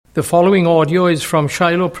The following audio is from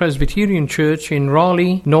Shiloh Presbyterian Church in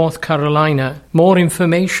Raleigh, North Carolina. More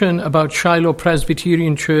information about Shiloh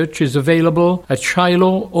Presbyterian Church is available at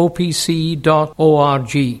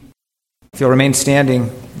shilohopc.org. If you'll remain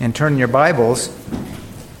standing and turn your Bibles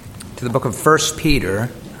to the book of 1 Peter.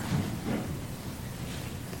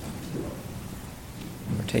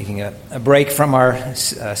 We're taking a break from our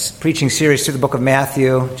preaching series through the book of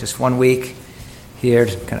Matthew, just 1 week here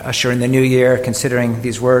to kind of usher in the new year, considering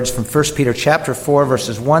these words from 1 Peter chapter 4,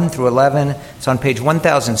 verses 1 through 11. It's on page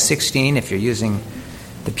 1016 if you're using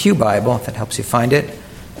the Pew Bible, if that helps you find it.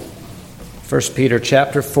 1 Peter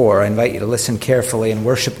chapter 4. I invite you to listen carefully and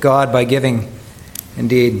worship God by giving,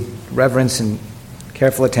 indeed, reverence and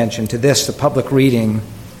careful attention to this, the public reading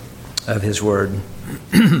of His Word.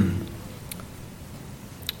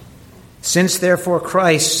 Since therefore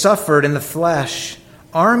Christ suffered in the flesh,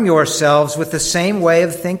 arm yourselves with the same way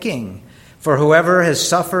of thinking. For whoever has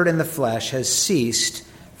suffered in the flesh has ceased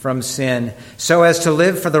from sin, so as to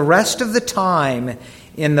live for the rest of the time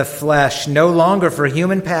in the flesh, no longer for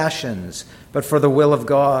human passions, but for the will of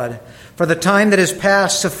God. For the time that is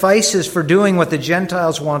past suffices for doing what the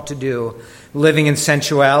Gentiles want to do, living in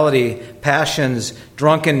sensuality, passions,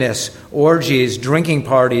 drunkenness, orgies, drinking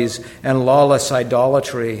parties, and lawless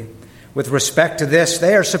idolatry. With respect to this,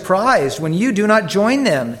 they are surprised when you do not join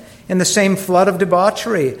them in the same flood of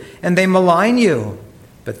debauchery, and they malign you.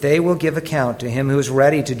 But they will give account to Him who is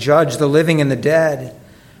ready to judge the living and the dead.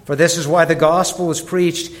 For this is why the gospel was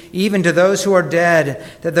preached even to those who are dead,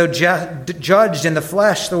 that though judged in the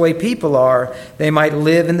flesh the way people are, they might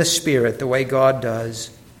live in the Spirit the way God does.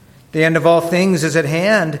 The end of all things is at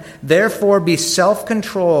hand. Therefore be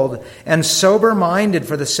self-controlled and sober-minded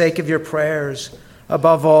for the sake of your prayers.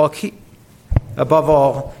 Above all,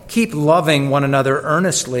 keep loving one another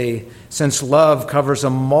earnestly, since love covers a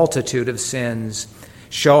multitude of sins.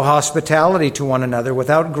 Show hospitality to one another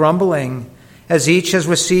without grumbling. As each has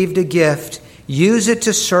received a gift, use it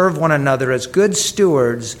to serve one another as good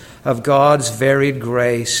stewards of God's varied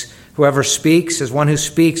grace. Whoever speaks is one who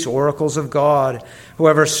speaks oracles of God.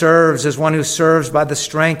 Whoever serves is one who serves by the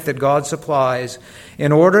strength that God supplies,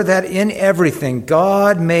 in order that in everything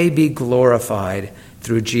God may be glorified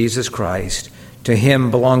through Jesus Christ. To Him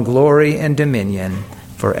belong glory and dominion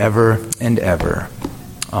forever and ever.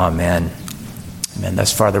 Amen. Amen.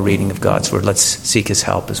 Thus far the reading of God's Word. Let's seek His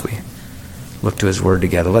help as we look to His Word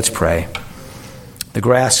together. Let's pray. The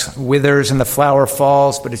grass withers and the flower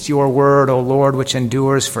falls, but it's your Word, O Lord, which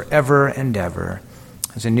endures forever and ever.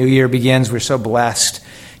 As a new year begins, we're so blessed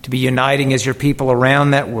to be uniting as your people around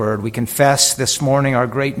that Word. We confess this morning our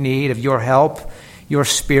great need of your help, your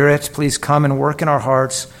Spirit. Please come and work in our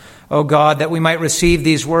hearts, O God, that we might receive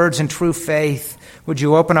these words in true faith. Would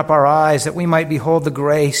you open up our eyes that we might behold the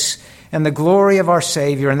grace and the glory of our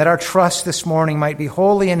Savior, and that our trust this morning might be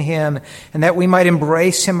wholly in Him, and that we might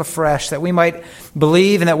embrace Him afresh, that we might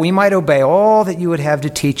believe and that we might obey all that you would have to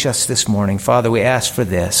teach us this morning. Father, we ask for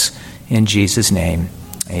this in Jesus' name.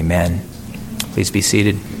 Amen. Please be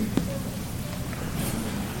seated.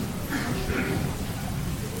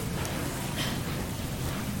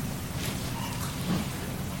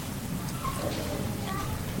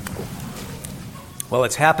 Well,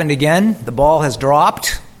 it's happened again. The ball has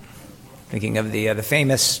dropped. Thinking of the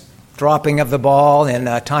famous dropping of the ball in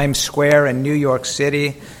Times Square in New York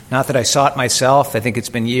City. Not that I saw it myself. I think it's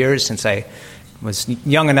been years since I was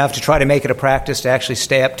young enough to try to make it a practice to actually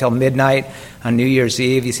stay up till midnight on New Year's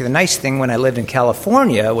Eve. You see, the nice thing when I lived in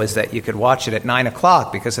California was that you could watch it at 9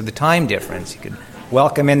 o'clock because of the time difference. You could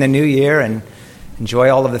welcome in the new year and enjoy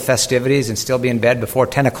all of the festivities and still be in bed before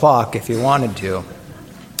 10 o'clock if you wanted to.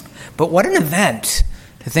 But what an event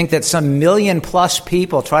to think that some 1 million+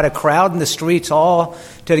 people try to crowd in the streets all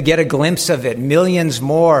to get a glimpse of it. Millions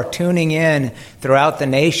more tuning in throughout the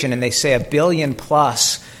nation, and they say 1 billion+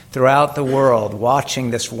 throughout the world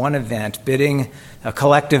watching this one event, bidding a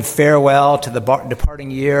collective farewell to the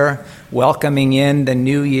departing year, welcoming in the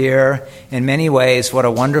new year. In many ways, what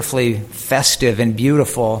a wonderfully festive and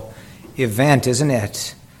beautiful event, isn't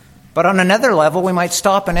it? But on another level, we might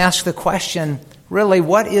stop and ask the question, really,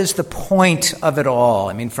 what is the point of it all?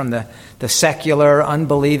 I mean, from the secular,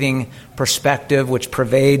 unbelieving perspective which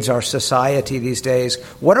pervades our society these days,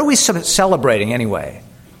 what are we celebrating anyway?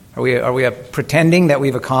 Are we pretending that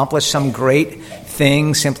we've accomplished some great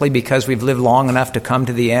thing simply because we've lived long enough to come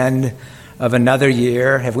to the end of another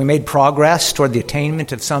year? Have we made progress toward the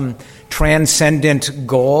attainment of some transcendent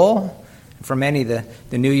goal? For many, the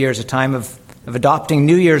New Year is a time of adopting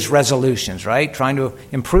New Year's resolutions, right? Trying to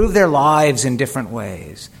improve their lives in different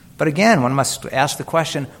ways. But again, one must ask the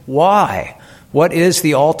question, why? What is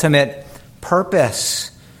the ultimate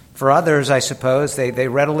purpose? For others, I suppose, they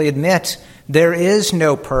readily admit there is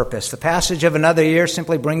no purpose. The passage of another year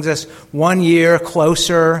simply brings us 1 year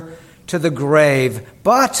closer to the grave.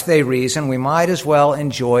 But, they reason, we might as well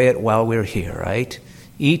enjoy it while we're here, right?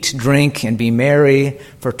 Eat, drink, and be merry,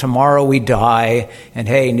 for tomorrow we die. And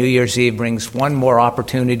hey, New Year's Eve brings one more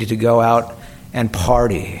opportunity to go out and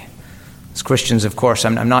party. As Christians, of course,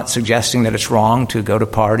 I'm not suggesting that it's wrong to go to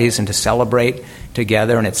parties and to celebrate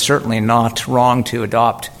together, and it's certainly not wrong to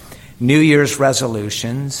adopt New Year's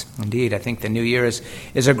resolutions. Indeed, I think the New Year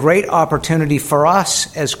is a great opportunity for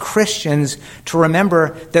us as Christians to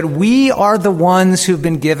remember that we are the ones who've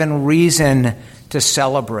been given reason to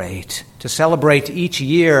celebrate each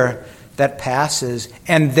year that passes,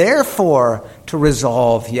 and therefore to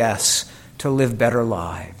resolve, yes, to live better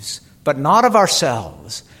lives, but not of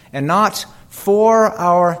ourselves and not for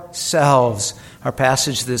ourselves. Our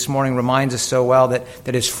passage this morning reminds us so well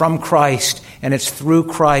that it's from Christ and it's through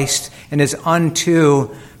Christ and is unto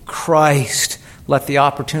Christ. Let the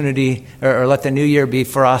opportunity, or let the new year be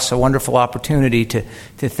for us a wonderful opportunity to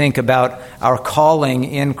think about our calling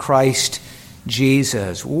in Christ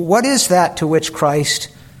Jesus. What is that to which Christ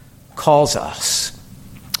calls us?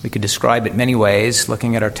 We could describe it many ways.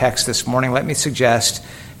 Looking at our text this morning, let me suggest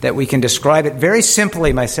that we can describe it very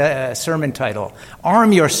simply. My sermon title,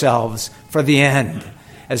 Arm Yourselves for the End.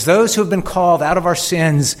 As those who have been called out of our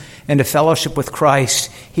sins into fellowship with Christ,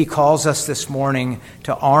 he calls us this morning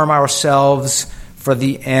to arm ourselves for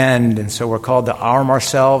the end. And so we're called to arm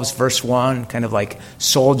ourselves, verse 1, kind of like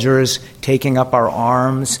soldiers taking up our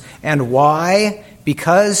arms. And why?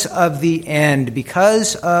 Because of the end,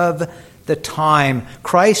 because of the time.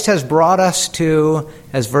 Christ has brought us to,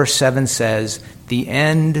 as verse 7 says, the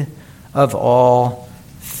end of all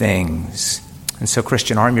things. And so,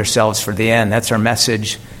 Christian, arm yourselves for the end. That's our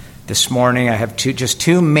message this morning. I have just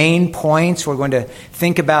two main points. We're going to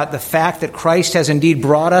think about the fact that Christ has indeed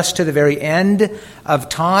brought us to the very end of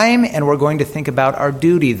time, and we're going to think about our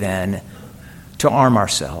duty then to arm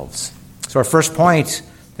ourselves. So our first point,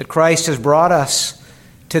 that Christ has brought us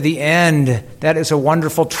to the end. That is a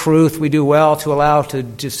wonderful truth we do well to allow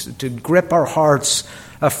to grip our hearts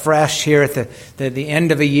afresh here at the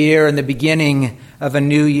end of a year and the beginning of a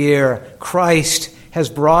new year. Christ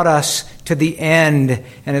has brought us to the end.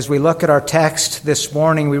 And as we look at our text this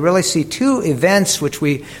morning, we really see two events which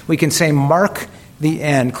we can say mark the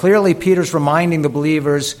end. Clearly, Peter's reminding the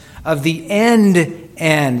believers of the end.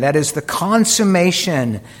 That is the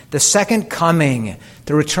consummation, the second coming,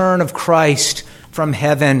 the return of Christ from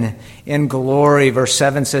heaven in glory. Verse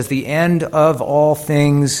 7 says, the end of all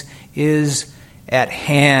things is at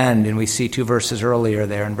hand. And we see two verses earlier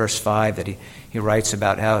there in verse 5 that he writes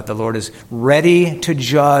about how the Lord is ready to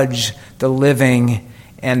judge the living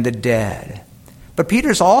and the dead. But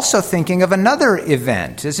Peter's also thinking of another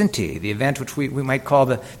event, isn't he? The event which we might call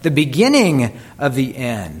the beginning of the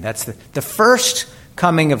end. That's the first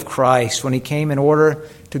coming of Christ, when he came in order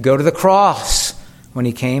to go to the cross. When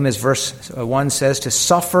he came, as verse 1 says, to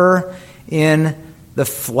suffer in the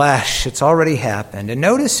flesh. It's already happened. And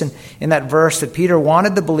notice in that verse that Peter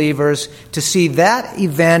wanted the believers to see that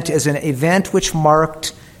event as an event which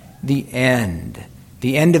marked the end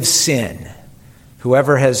of sin.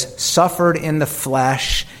 Whoever has suffered in the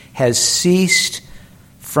flesh has ceased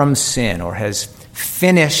from sin, or has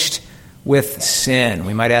finished with sin.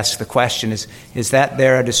 We might ask the question, is that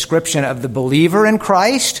there a description of the believer in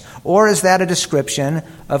Christ, or is that a description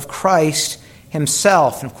of Christ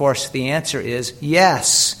himself? And of course, the answer is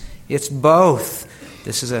yes, it's both.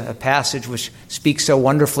 This is a passage which speaks so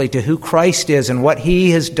wonderfully to who Christ is and what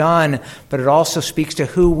he has done, but it also speaks to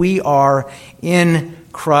who we are in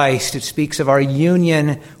Christ. It speaks of our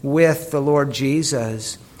union with the Lord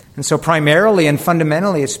Jesus. And so primarily and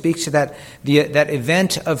fundamentally, it speaks to that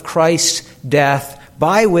event of Christ's death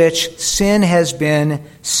by which sin has been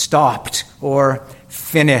stopped or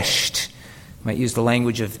finished. I might use the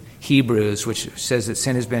language of Hebrews, which says that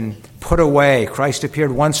sin has been put away. Christ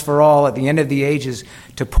appeared once for all at the end of the ages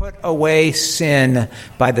to put away sin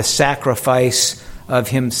by the sacrifice of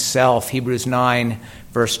himself. Hebrews 9,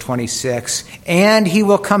 verse 26. And he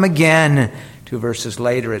will come again. 2 verses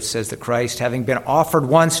later, it says that Christ, having been offered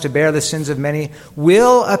once to bear the sins of many,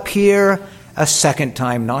 will appear a second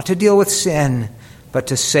time, not to deal with sin, but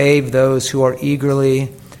to save those who are eagerly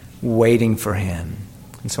waiting for him.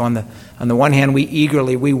 And so on the one hand,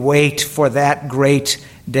 we wait for that great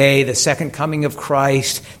day, the second coming of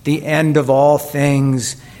Christ, the end of all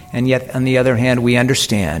things. And yet, on the other hand, we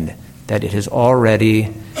understand that it has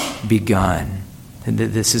already begun. And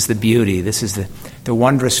this is the beauty. This is the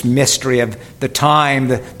wondrous mystery of the time,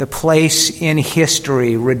 the place in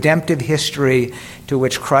history, redemptive history to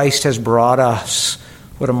which Christ has brought us.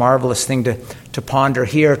 What a marvelous thing to ponder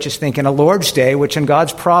here. Just think in a Lord's Day, which in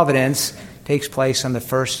God's providence takes place on the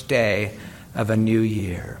first day of a new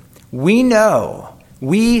year. We know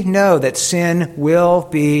that sin will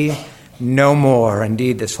be no more.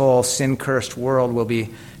 Indeed, this whole sin-cursed world will be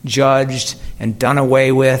judged and done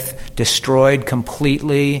away with, destroyed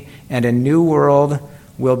completely, and a new world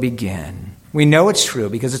will begin. We know it's true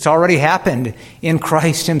because it's already happened in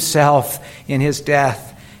Christ himself, in his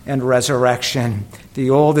death and resurrection. The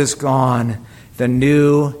old is gone, the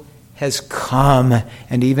new has come,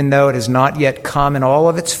 and even though it has not yet come in all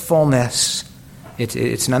of its fullness,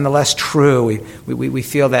 it's nonetheless true. We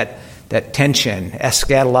feel that tension,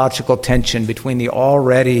 eschatological tension between the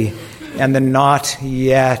already and the not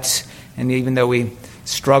yet. And even though we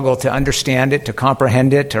struggle to understand it, to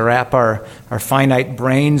comprehend it, to wrap our finite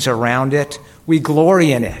brains around it, we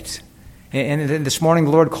glory in it. And this morning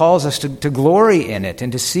the Lord calls us to glory in it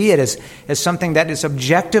and to see it as something that is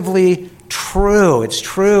objectively true. It's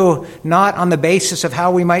true not on the basis of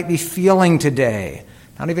how we might be feeling today,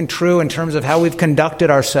 not even true in terms of how we've conducted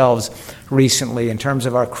ourselves recently, in terms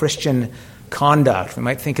of our Christian conduct. We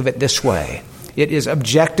might think of it this way. It is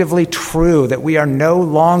objectively true that we are no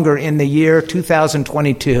longer in the year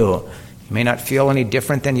 2022. You may not feel any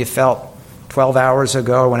different than you felt 12 hours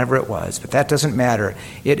ago or whenever it was, but that doesn't matter.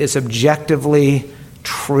 It is objectively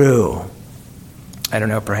true. I don't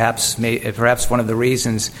know, perhaps one of the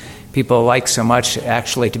reasons people like so much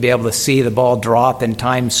actually to be able to see the ball drop in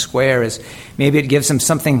Times Square is maybe it gives them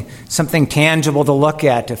something tangible to look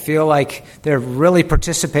at, to feel like they're really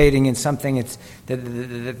participating in something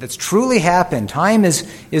that's truly happened. Time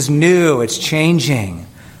is new, it's changing.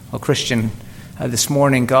 Well, Christian, this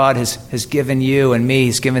morning God has given you and me,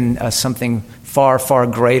 he's given us something far, far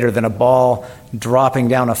greater than a ball dropping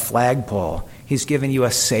down a flagpole. He's given you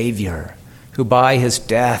a Savior who by his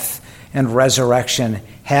death and resurrection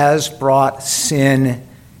has brought sin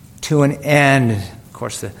to an end. Of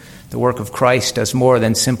course, the work of Christ does more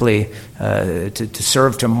than simply to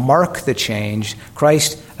serve to mark the change.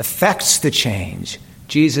 Christ affects the change.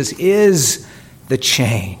 Jesus is the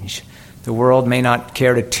change. The world may not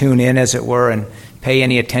care to tune in, as it were, and pay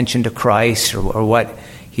any attention to Christ or what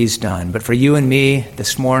he's done. But for you and me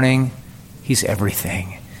this morning, he's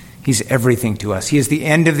everything. He's everything to us. He is the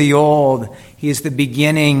end of the old. He is the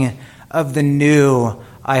beginning of the new.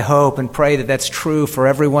 I hope and pray that that's true for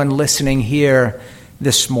everyone listening here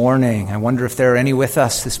this morning. I wonder if there are any with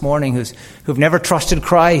us this morning who've never trusted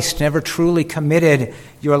Christ, never truly committed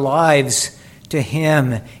your lives to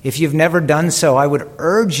him. If you've never done so, I would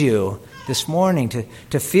urge you this morning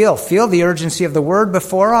to feel the urgency of the word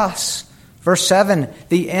before us. Verse 7,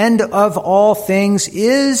 the end of all things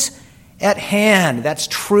is at hand. That's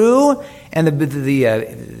true, and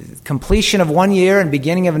the completion of one year and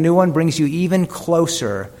beginning of a new one brings you even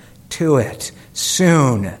closer to it.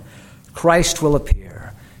 Soon, Christ will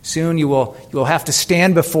appear. Soon you will have to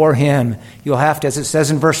stand before him. You'll have to, as it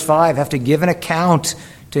says in verse 5, have to give an account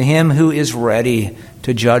to him who is ready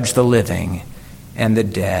to judge the living and the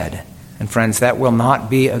dead. And friends, that will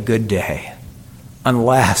not be a good day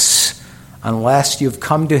unless you've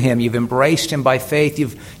come to him, you've embraced him by faith,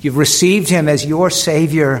 you've received him as your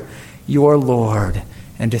Savior, your Lord.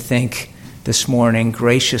 And to think this morning,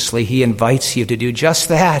 graciously, he invites you to do just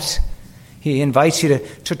that. He invites you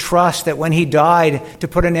to trust that when he died to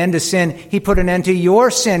put an end to sin, he put an end to your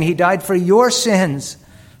sin. He died for your sins.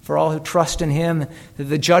 For all who trust in him,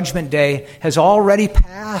 the judgment day has already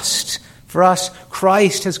passed. For us,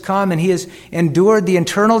 Christ has come and he has endured the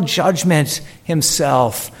eternal judgment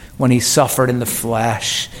himself when he suffered in the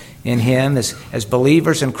flesh. In him, as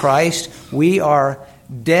believers in Christ, we are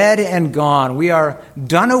dead and gone. We are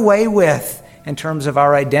done away with in terms of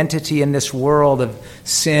our identity in this world of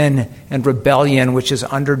sin and rebellion, which is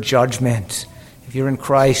under judgment. If you're in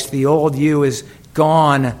Christ, the old you is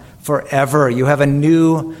gone forever. You have a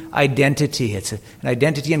new identity. It's an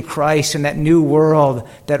identity in Christ in that new world,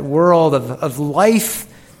 that world of life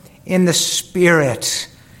in the Spirit.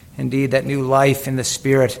 Indeed, that new life in the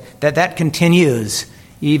Spirit, that continues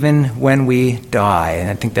even when we die.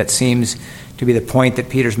 And I think that seems to be the point that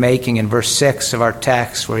Peter's making in verse 6 of our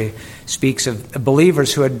text, where he speaks of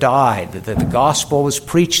believers who had died, that the gospel was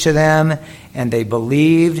preached to them and they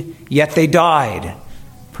believed, yet they died.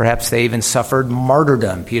 Perhaps they even suffered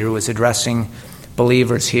martyrdom. Peter was addressing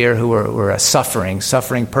believers here who were suffering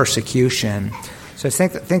persecution. So I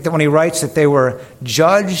think that when he writes that they were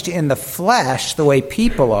judged in the flesh the way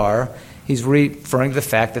people are, He's referring to the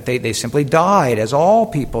fact that they simply died, as all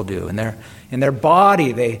people do. In their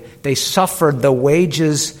body, they suffered the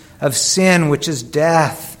wages of sin, which is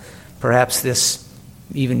death. Perhaps this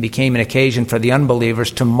even became an occasion for the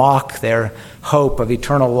unbelievers to mock their hope of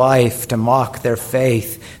eternal life, to mock their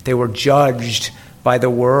faith. They were judged by the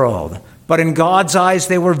world. But in God's eyes,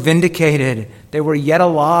 they were vindicated. They were yet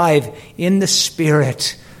alive in the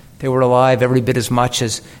Spirit. They were alive every bit as much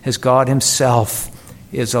as God himself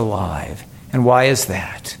is alive. And why is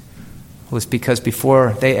that? Well, it's because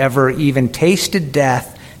before they ever even tasted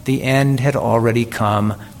death, the end had already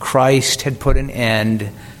come. Christ had put an end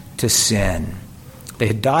to sin. They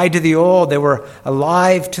had died to the old. They were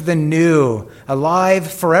alive to the new,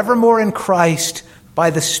 alive forevermore in Christ by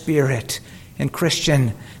the Spirit. And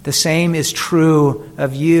Christian, the same is true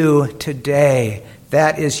of you today.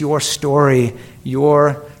 That is your story,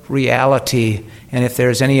 your reality. And if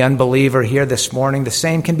there's any unbeliever here this morning, the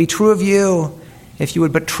same can be true of you if you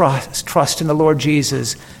would but trust in the Lord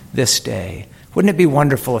Jesus this day. Wouldn't it be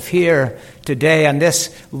wonderful if here today on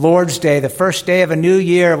this Lord's Day, the first day of a new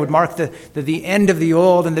year, would mark the end of the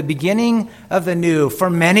old and the beginning of the new for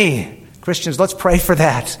many Christians? Let's pray for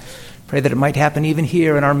that. Pray that it might happen even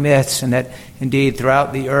here in our midst, and that indeed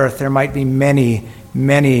throughout the earth there might be many,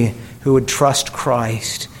 many who would trust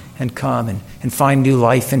Christ and come and find new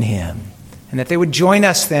life in him. And that they would join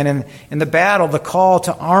us then in the battle, the call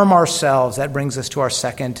to arm ourselves. That brings us to our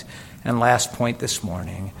second and last point this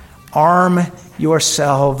morning. Arm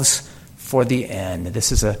yourselves for the end.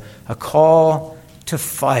 This is a call to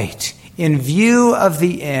fight in view of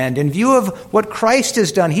the end, in view of what Christ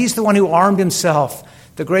has done. He's the one who armed himself,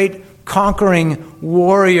 the great conquering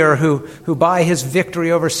warrior who by his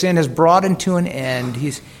victory over sin has brought into an end.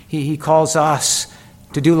 He calls us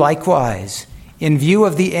to do likewise in view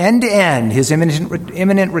of the end, his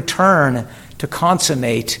imminent return to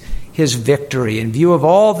consummate his victory. In view of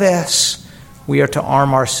all this, we are to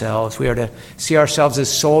arm ourselves. We are to see ourselves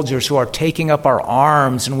as soldiers who are taking up our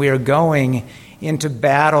arms, and we are going into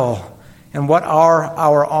battle. And what are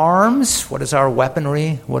our arms? What is our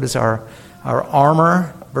weaponry? What is our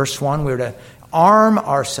armor? Verse 1, we are to arm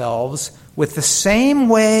ourselves with the same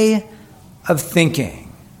way of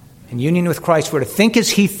thinking. In union with Christ, we're to think as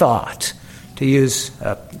he thought. To use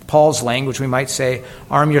Paul's language, we might say,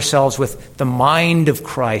 arm yourselves with the mind of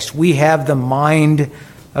Christ. We have the mind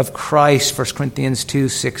of Christ, 1 Corinthians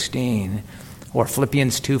 2:16, or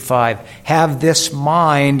Philippians 2:5. Have this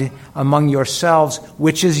mind among yourselves,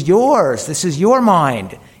 which is yours. This is your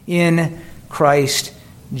mind in Christ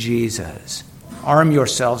Jesus. Arm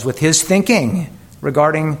yourselves with his thinking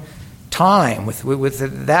regarding time,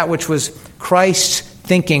 with that which was Christ's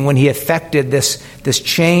thinking when he effected this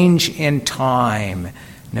change in time.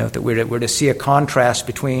 Note that we're to see a contrast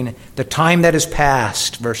between the time that is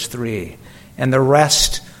past, verse 3, and the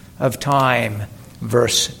rest of time,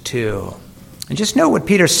 verse 2. And just note what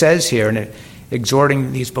Peter says here in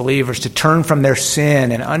exhorting these believers to turn from their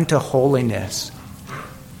sin and unto holiness.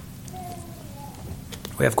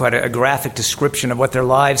 We have quite a graphic description of what their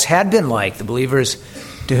lives had been like. The believers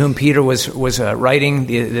to whom Peter was writing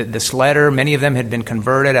this letter, many of them had been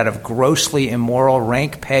converted out of grossly immoral,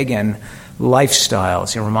 rank pagan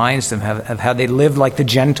lifestyles. It reminds them of how they lived like the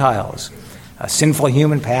Gentiles. Sinful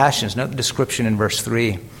human passions. Note the description in verse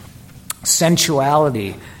 3.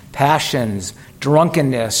 Sensuality, passions,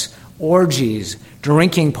 drunkenness, orgies,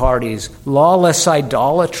 drinking parties, lawless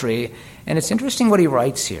idolatry. And it's interesting what he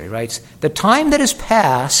writes here. He writes, the time that is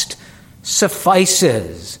past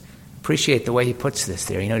suffices. Appreciate the way he puts this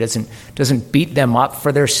there. Doesn't beat them up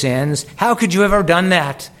for their sins. How could you have ever done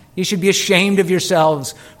that? You should be ashamed of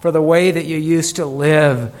yourselves for the way that you used to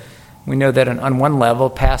live. We know that on one level,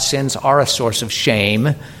 past sins are a source of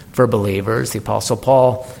shame for believers. The Apostle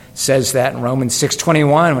Paul says that in Romans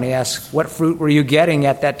 6:21 when he asks, what fruit were you getting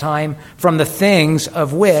at that time from the things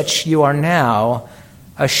of which you are now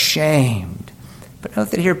ashamed? But note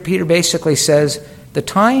that here Peter basically says, the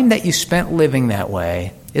time that you spent living that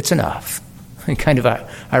way, it's enough. Kind of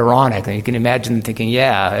ironic. You can imagine them thinking,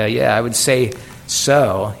 yeah, I would say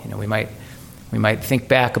so. We might think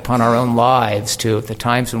back upon our own lives to the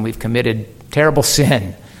times when we've committed terrible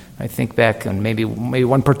sin. I think back on maybe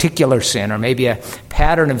one particular sin, or maybe a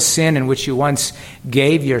pattern of sin in which you once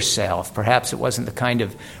gave yourself. Perhaps it wasn't the kind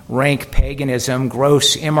of rank paganism,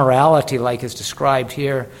 gross immorality like is described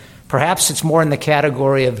here. Perhaps it's more in the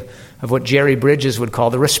category of what Jerry Bridges would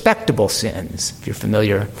call the respectable sins, if you're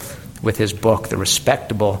familiar with his book, The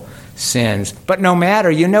Respectable Sins. But no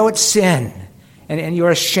matter, it's sin, and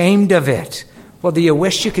you're ashamed of it. Well, do you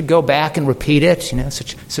wish you could go back and repeat it?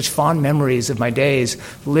 Such fond memories of my days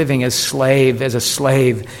living as a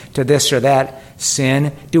slave to this or that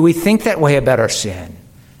sin. Do we think that way about our sin?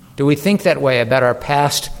 Do we think that way about our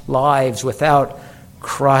past lives without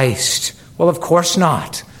Christ? Well, of course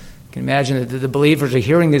not. You can imagine that the believers are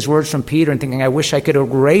hearing these words from Peter and thinking, I wish I could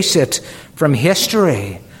erase it from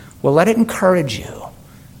history. Well, let it encourage you.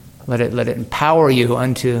 Let it empower you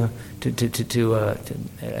unto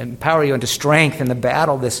empower you into strength in the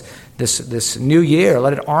battle this new year.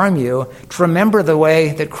 Let it arm you to remember the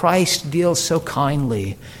way that Christ deals so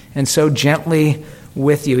kindly and so gently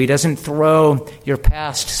with you. He doesn't throw your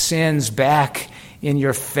past sins back in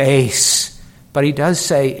your face, but he does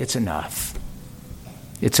say it's enough.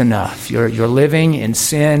 It's enough. Your living in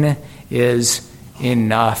sin is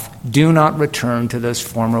enough. Do not return to those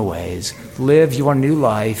former ways. Live your new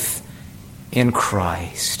life in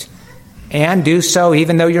Christ. And do so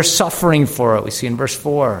even though you're suffering for it. We see in verse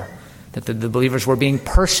 4 that the believers were being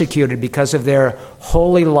persecuted because of their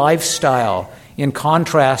holy lifestyle in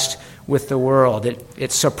contrast with the world.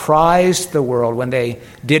 It surprised the world when they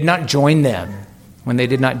did not join them, when they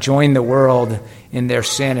did not join the world in their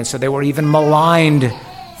sin. And so they were even maligned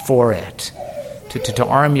for it. To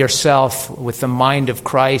arm yourself with the mind of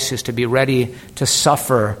Christ is to be ready to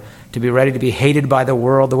suffer, to be ready to be hated by the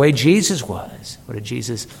world the way Jesus was. What did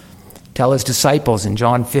Jesus tell his disciples in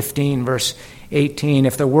John 15, verse 18?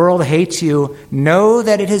 If the world hates you, know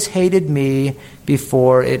that it has hated me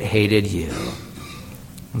before it hated you.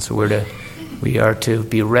 And so we are to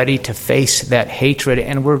be ready to face that hatred,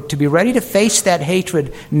 and we're to be ready to face that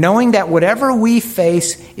hatred knowing that whatever we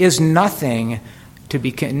face is nothing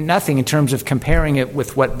in terms of comparing it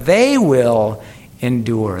with what they will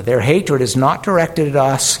endure. Their hatred is not directed at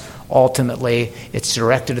us ultimately. It's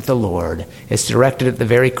directed at the Lord. It's directed at the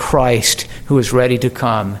very Christ who is ready to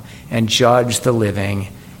come and judge the living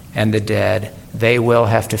and the dead. They will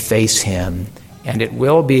have to face him, and it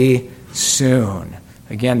will be soon.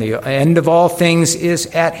 Again, the end of all things is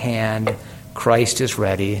at hand. Christ is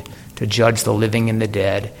ready to judge the living and the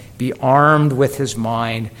dead. Be armed with his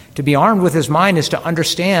mind. To be armed with his mind is to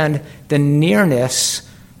understand the nearness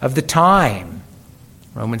of the time.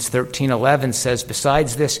 Romans 13:11 says,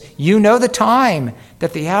 besides this, you know the time,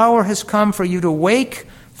 that the hour has come for you to wake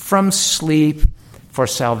from sleep, for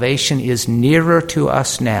salvation is nearer to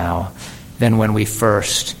us now than when we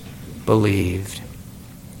first believed.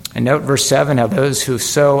 And note verse 7, how those who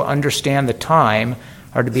so understand the time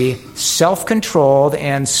are to be self-controlled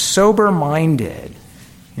and sober-minded.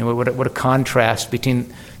 What a contrast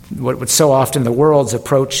between what so often the world's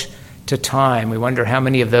approach to time. We wonder how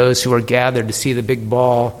many of those who were gathered to see the big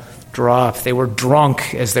ball drop, they were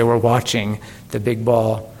drunk as they were watching the big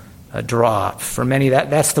ball drop. For many,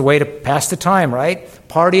 that's the way to pass the time, right?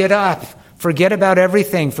 Party it up. Forget about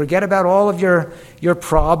everything. Forget about all of your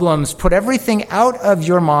problems. Put everything out of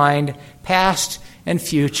your mind, past and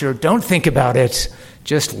future. Don't think about it.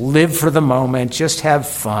 Just live for the moment. Just have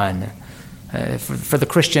fun. For the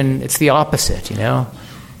Christian, it's the opposite,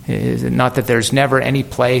 Not that there's never any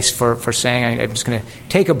place for saying, I'm just going to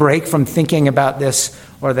take a break from thinking about this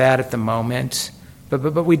or that at the moment.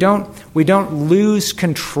 But we don't lose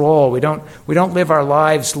control. We don't live our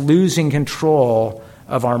lives losing control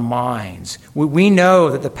of our minds. We know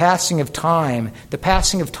that the passing of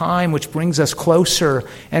time which brings us closer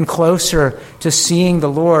and closer to seeing the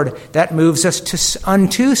Lord, that moves us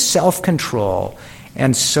unto self-control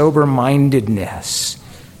and sober-mindedness.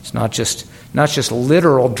 It's not just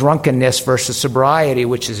literal drunkenness versus sobriety,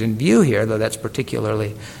 which is in view here, though that's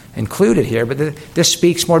particularly included here, but this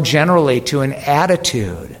speaks more generally to an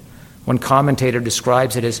attitude. One commentator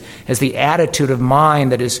describes it as the attitude of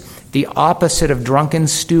mind that is the opposite of drunken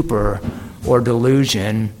stupor or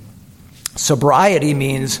delusion. Sobriety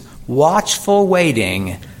means watchful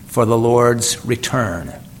waiting for the Lord's return.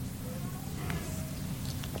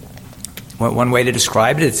 One way to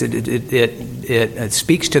describe it is it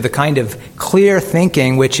speaks to the kind of clear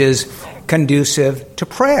thinking which is conducive to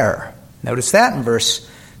prayer. Notice that in verse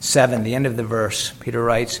 7, the end of the verse. Peter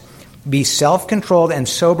writes, be self-controlled and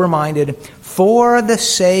sober-minded for the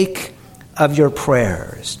sake of your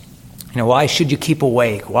prayers. Why should you keep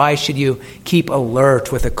awake? Why should you keep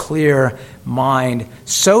alert with a clear mind?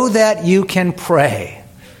 So that you can pray.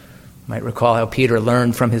 You might recall how Peter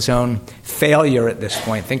learned from his own failure at this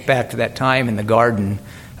point. Think back to that time in the Garden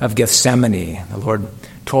of Gethsemane. The Lord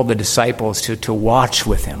told the disciples to watch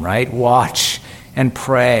with him, right? Watch and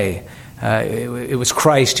pray It was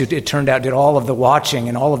Christ who, it turned out, did all of the watching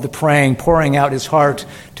and all of the praying, pouring out his heart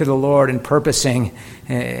to the Lord and purposing,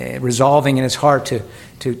 resolving in his heart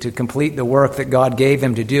to complete the work that God gave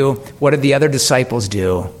him to do. What did the other disciples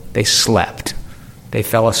do? They slept. They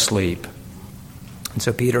fell asleep. And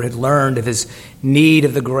so Peter had learned of his need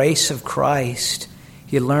of the grace of Christ.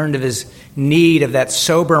 He had learned of his need of that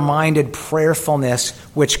sober-minded prayerfulness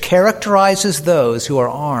which characterizes those who are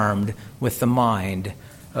armed with the mind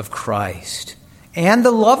of Christ. And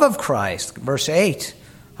the love of Christ. Verse 8,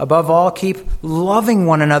 above all, keep loving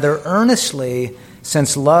one another earnestly,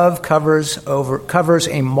 since love covers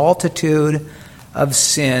a multitude of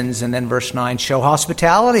sins. And then verse 9, show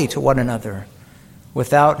hospitality to one another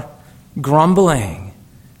without grumbling.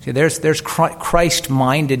 See, there's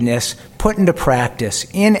Christ-mindedness put into practice,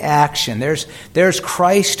 in action. There's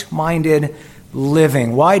Christ-minded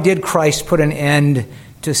living. Why did Christ put an end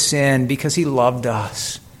to sin? Because he loved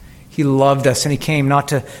us. He loved us, and he came not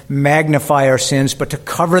to magnify our sins, but to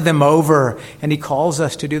cover them over. And he calls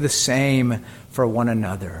us to do the same for one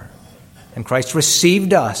another. And Christ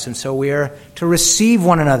received us, and so we are to receive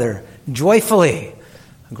one another joyfully.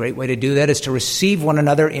 A great way to do that is to receive one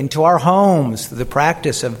another into our homes through the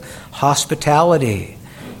practice of hospitality.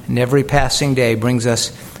 And every passing day brings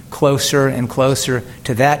us closer and closer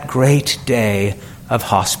to that great day of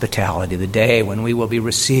hospitality, the day when we will be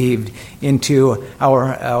received into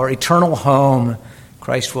our eternal home.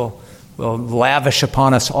 Christ will lavish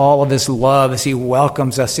upon us all of his love as he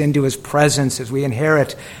welcomes us into his presence, as we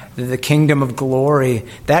inherit the kingdom of glory.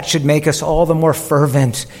 That should make us all the more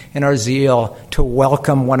fervent in our zeal to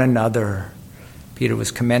welcome one another. Peter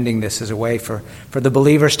was commending this as a way for the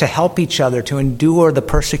believers to help each other, to endure the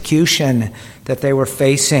persecution that they were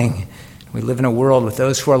facing. We live in a world with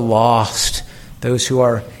those who are lost, those who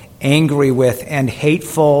are angry with and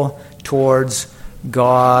hateful towards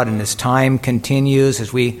God. And as time continues,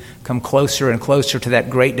 as we come closer and closer to that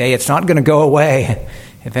great day, it's not going to go away.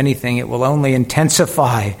 If anything, it will only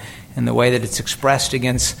intensify in the way that it's expressed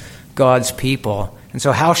against God's people. And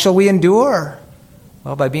so how shall we endure?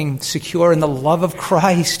 Well, by being secure in the love of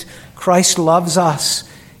Christ. Christ loves us.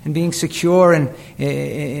 And being secure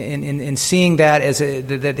in seeing that as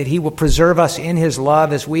that he will preserve us in his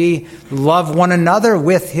love as we love one another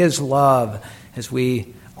with his love. As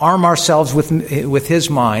we arm ourselves with his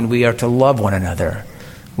mind, we are to love one another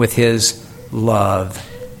with his love.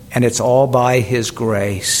 And it's all by his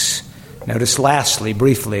grace. Notice lastly,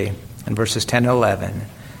 briefly, in verses 10 and 11,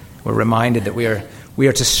 we're reminded that we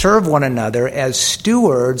are to serve one another as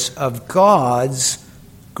stewards of God's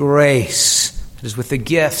grace. It is with the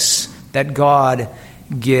gifts that God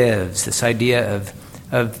gives. This idea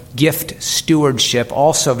of gift stewardship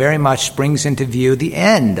also very much brings into view the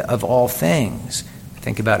end of all things.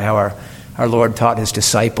 Think about how our Lord taught his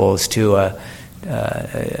disciples to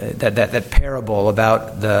that parable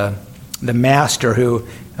about the master who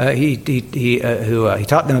he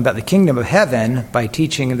taught them about the kingdom of heaven by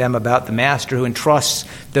teaching them about the master who entrusts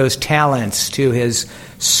those talents to his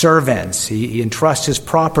servants. He entrusts his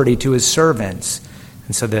property to his servants.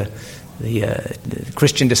 And so the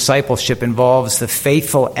Christian discipleship involves the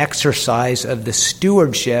faithful exercise of the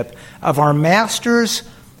stewardship of our master's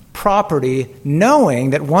property,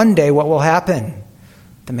 knowing that one day what will happen?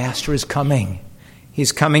 The master is coming.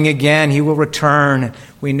 He's coming again. He will return.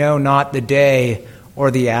 We know not the day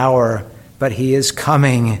or the hour, but he is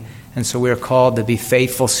coming. And so we are called to be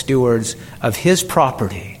faithful stewards of his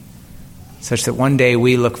property, such that one day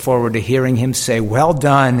we look forward to hearing him say, well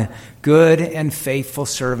done, good and faithful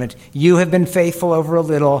servant. You have been faithful over a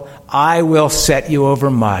little. I will set you over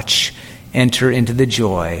much. Enter into the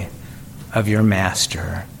joy of your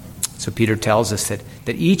master. So Peter tells us that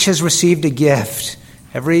each has received a gift.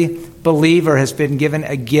 Every believer has been given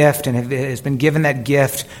a gift and has been given that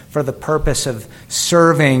gift for the purpose of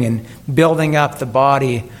serving and building up the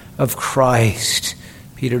body of Christ.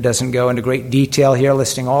 Peter doesn't go into great detail here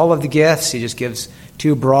listing all of the gifts. He just gives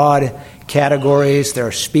two broad categories. There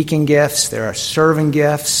are speaking gifts, there are serving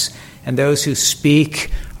gifts, and those who speak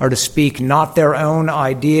are to speak not their own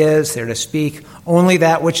ideas. They're to speak only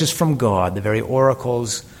that which is from God, the very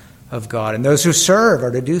oracles of God. And those who serve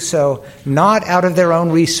are to do so not out of their own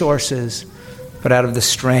resources, but out of the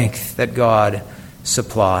strength that God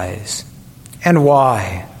supplies. And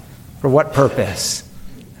why? For what purpose?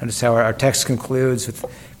 Notice how our text concludes with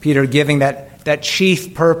Peter giving that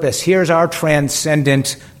chief purpose. Here's our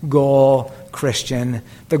transcendent goal, Christian,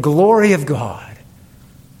 the glory of God.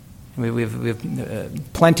 We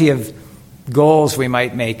have plenty of goals we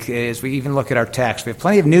might make as we even look at our text. We have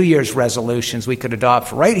plenty of New Year's resolutions we could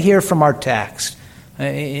adopt right here from our text.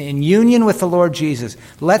 in union with the Lord Jesus.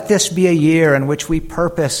 Let this be a year in which we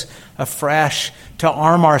purpose afresh to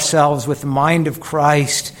arm ourselves with the mind of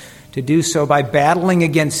Christ, to do so by battling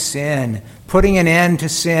against sin, putting an end to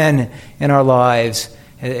sin in our lives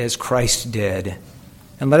as Christ did.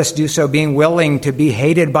 And let us do so being willing to be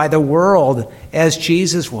hated by the world as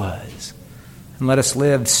Jesus was. And let us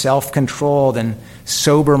live self-controlled and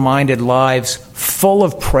sober-minded lives full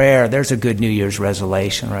of prayer. There's a good New Year's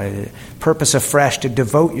resolution, right? Purpose afresh to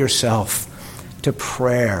devote yourself to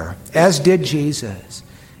prayer, as did Jesus,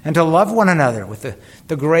 and to love one another with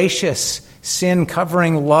the gracious,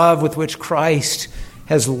 sin-covering love with which Christ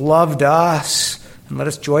has loved us. And let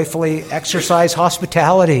us joyfully exercise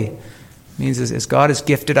hospitality. It means as God has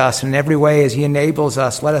gifted us in every way, as He enables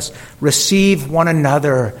us, let us receive one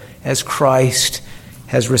another as Christ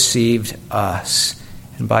has received us.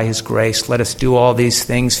 And by His grace, let us do all these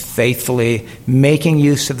things faithfully, making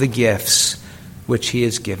use of the gifts which He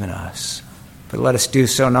has given us. But let us do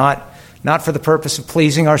so not for the purpose of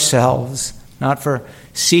pleasing ourselves, not for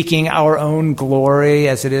seeking our own glory,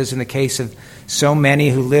 as it is in the case of so many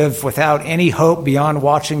who live without any hope beyond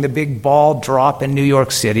watching the big ball drop in New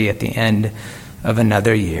York City at the end of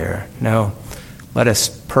another year. No, let us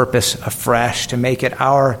purpose afresh to make it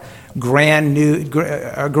our grand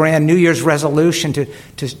New Year's resolution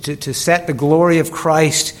to set the glory of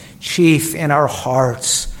Christ chief in our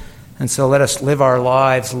hearts. And so let us live our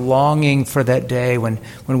lives longing for that day when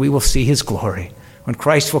we will see His glory, when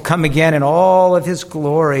Christ will come again in all of His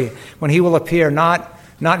glory, when He will appear not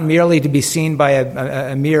merely to be seen by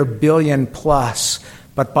a mere billion plus,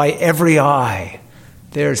 but by every eye.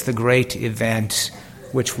 There's the great event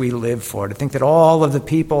which we live for. To think that all of the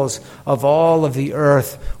peoples of all of the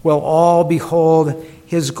earth will all behold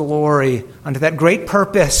His glory unto that great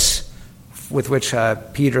purpose with which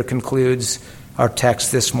Peter concludes our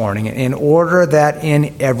text this morning, in order that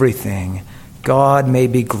in everything God may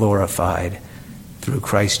be glorified through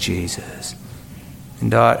Christ Jesus.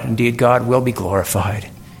 And indeed, God will be glorified.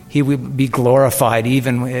 He will be glorified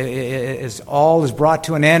even as all is brought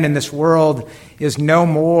to an end and this world is no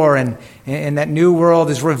more, and that new world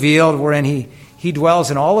is revealed wherein He dwells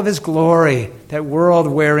in all of His glory, that world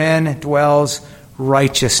wherein dwells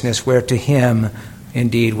righteousness, where to Him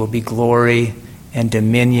indeed will be glory and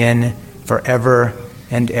dominion forever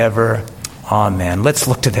and ever. Amen. Let's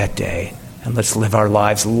look to that day, and let's live our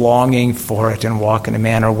lives longing for it and walk in a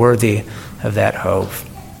manner worthy of that hope.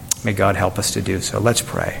 May God help us to do so. Let's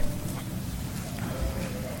pray.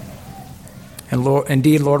 And Lord,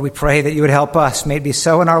 indeed, Lord, we pray that You would help us. May it be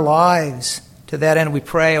so in our lives. To that end, we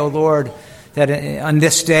pray, O Lord, that on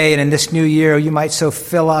this day and in this new year, You might so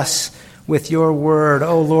fill us with Your word.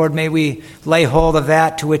 O Lord, may we lay hold of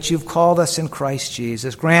that to which You've called us in Christ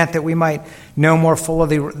Jesus. Grant that we might know more fully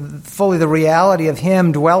the reality of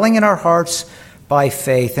Him dwelling in our hearts by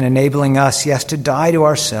faith and enabling us, yes, to die to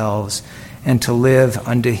ourselves and to live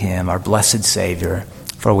unto Him, our blessed Savior.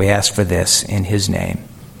 For we ask for this in His name.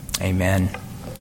 Amen.